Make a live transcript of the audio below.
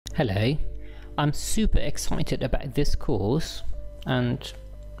Hello, I'm super excited about this course, and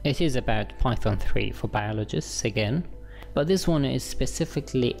it is about Python 3 for biologists again, but this one is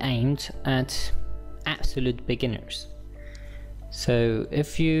specifically aimed at absolute beginners. So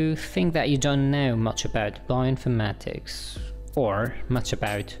if you think that you don't know much about bioinformatics or much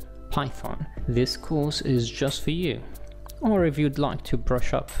about Python, this course is just for you. Or if you'd like to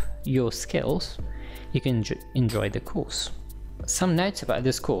brush up your skills, you can enjoy the course. Some notes about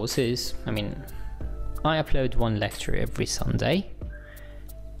this course is, I upload one lecture every Sunday.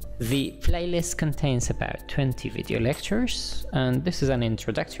 The playlist contains about 20 video lectures, and this is an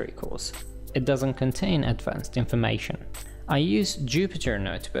introductory course. It doesn't contain advanced information. I use Jupyter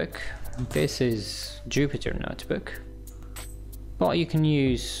Notebook. This is Jupyter Notebook, but you can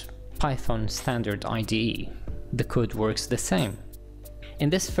use Python standard IDE. The code works the same.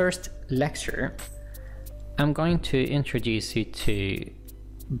 In this first lecture, I'm going to introduce you to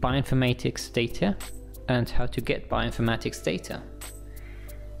bioinformatics data and how to get bioinformatics data.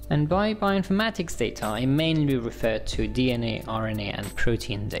 And by bioinformatics data, I mainly refer to DNA, RNA, and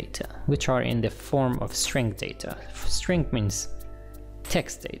protein data, which are in the form of string data. String means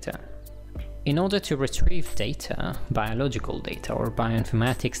text data. In order to retrieve data, biological data or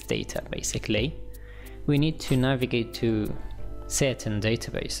bioinformatics data basically, we need to navigate to certain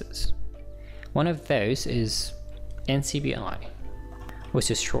databases. One of those is NCBI,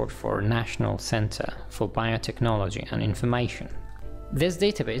 which is short for National Center for Biotechnology and Information. This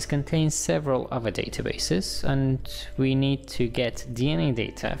database contains several other databases, and we need to get DNA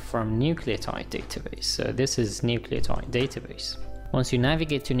data from Nucleotide Database. So this is Nucleotide Database. Once you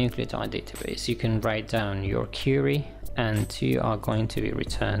navigate to Nucleotide Database, you can write down your query and you are going to be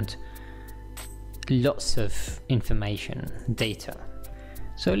returned lots of information, data.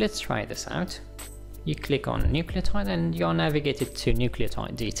 So let's try this out. You click on Nucleotide and you're navigated to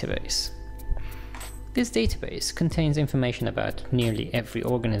Nucleotide Database. This database contains information about nearly every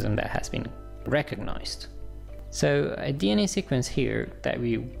organism that has been recognized. So a DNA sequence here that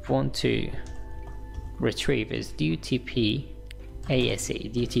we want to retrieve is DTPase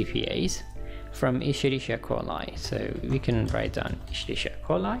from Escherichia coli. So we can write down Escherichia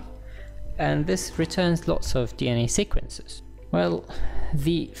coli, and this returns lots of DNA sequences. Well,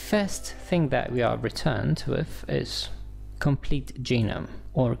 the first thing that we are returned with is complete genome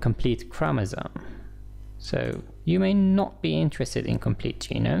or complete chromosome. So you may not be interested in complete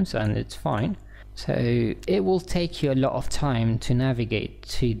genomes, and it's fine. So it will take you a lot of time to navigate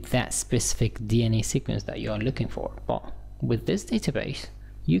to that specific DNA sequence that you are looking for. But with this database,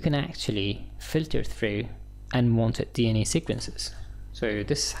 you can actually filter through unwanted DNA sequences. So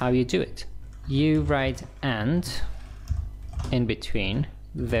this is how you do it. You write "and" in between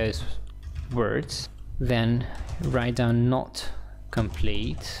those words, then write down "not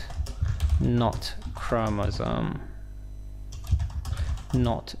complete, not chromosome,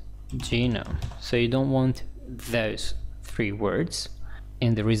 not genome." So you don't want those three words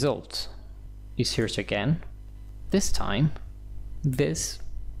in the result. You search again. This time, this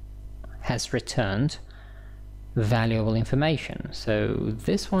has returned valuable information. So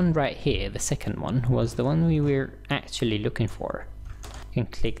this one right here, the second one, was the one we were actually looking for. You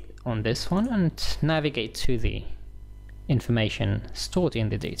can click on this one and navigate to the information stored in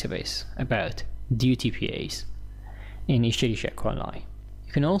the database about DTPase in Escherichia coli.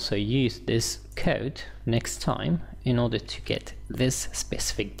 You can also use this code next time in order to get this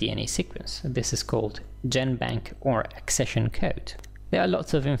specific DNA sequence. This is called GenBank or accession code. There are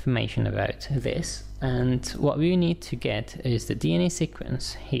lots of information about this, and what we need to get is the DNA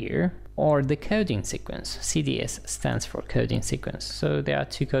sequence here, or the coding sequence. CDS stands for coding sequence. So there are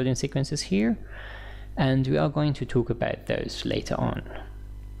two coding sequences here, and we are going to talk about those later on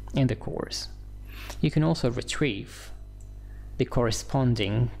in the course. You can also retrieve the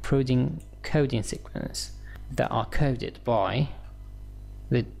corresponding protein coding sequence that are coded by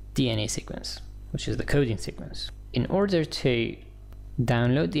the DNA sequence, which is the coding sequence. In order to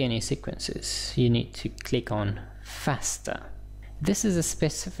download DNA sequences, you need to click on FASTA. This is a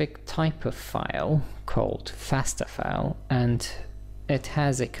specific type of file called FASTA file, and it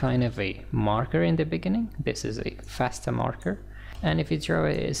has a kind of a marker in the beginning. This is a FASTA marker, and if you draw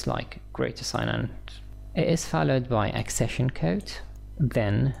it, it's like greater sign, and it is followed by accession code,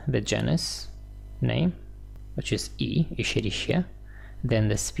 then the genus name, which is E, Escherichia, then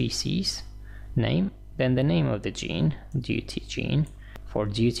the species name, then the name of the gene, DUT gene, for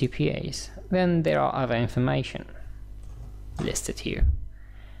DTPase. Then there are other information listed here.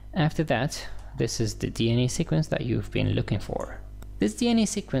 After that, this is the DNA sequence that you've been looking for. This DNA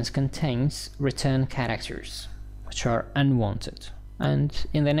sequence contains return characters, which are unwanted, And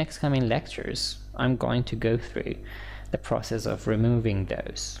in the next coming lectures, I'm going to go through the process of removing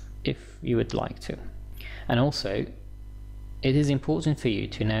those, if you would like to. And also, it is important for you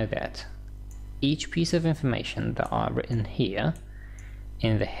to know that each piece of information that are written here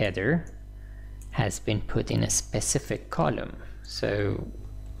in the header has been put in a specific column. So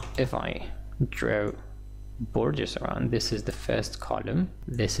if I draw borders around, this is the first column,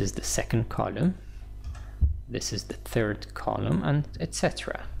 this is the second column, this is the third column, and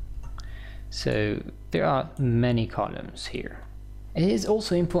etc. So there are many columns here. It is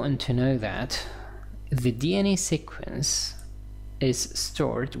also important to know that the DNA sequence is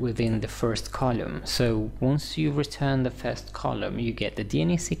stored within the first column. So once you return the first column, you get the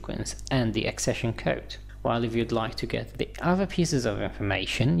DNA sequence and the accession code. While if you'd like to get the other pieces of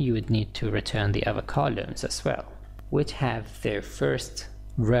information, you would need to return the other columns as well, which have their first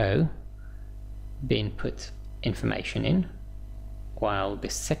row being put information in, while the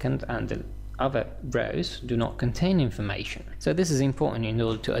second and the other rows do not contain information. So this is important in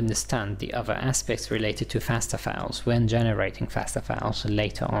order to understand the other aspects related to FASTA files when generating FASTA files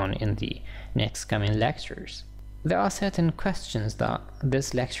later on in the next coming lectures. There are certain questions that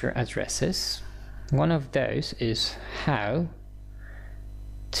this lecture addresses. One of those is how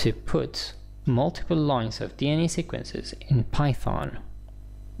to put multiple lines of DNA sequences in Python,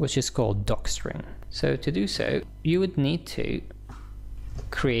 which is called Docstring. So to do so, you would need to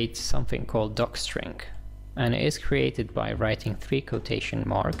create something called Docstring, and it is created by writing 3 quotation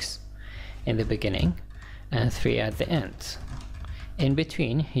marks in the beginning and 3 at the end. In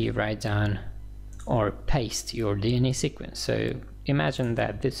between, you write down or paste your DNA sequence. So imagine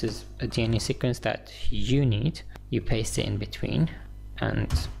that this is a DNA sequence that you need, you paste it in between,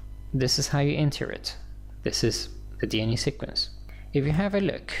 and this is how you enter it. This is the DNA sequence. If you have a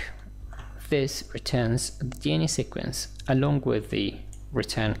look, this returns the DNA sequence along with the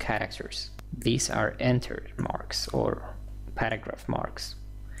return characters. These are enter marks or paragraph marks.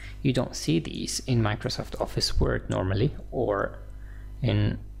 You don't see these in Microsoft Office Word normally, or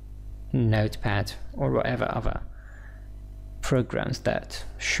in Notepad or whatever other programs that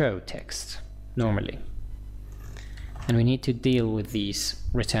show text normally. And we need to deal with these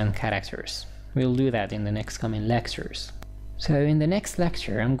return characters. We'll do that in the next coming lectures. So in the next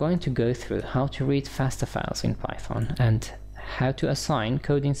lecture, I'm going to go through how to read FASTA files in Python and how to assign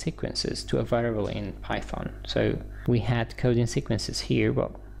coding sequences to a variable in Python. So we had coding sequences here,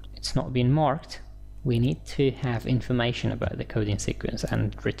 but it's not been marked. We need to have information about the coding sequence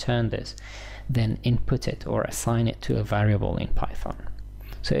and return this, then input it or assign it to a variable in Python.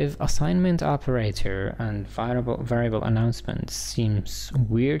 So if assignment operator and variable announcement seems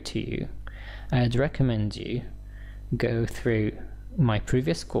weird to you, I'd recommend you go through my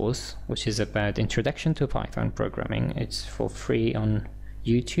previous course, which is about Introduction to Python Programming. It's for free on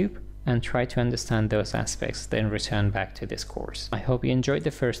YouTube, and try to understand those aspects, then return back to this course. I hope you enjoyed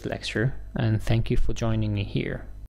the first lecture, and thank you for joining me here.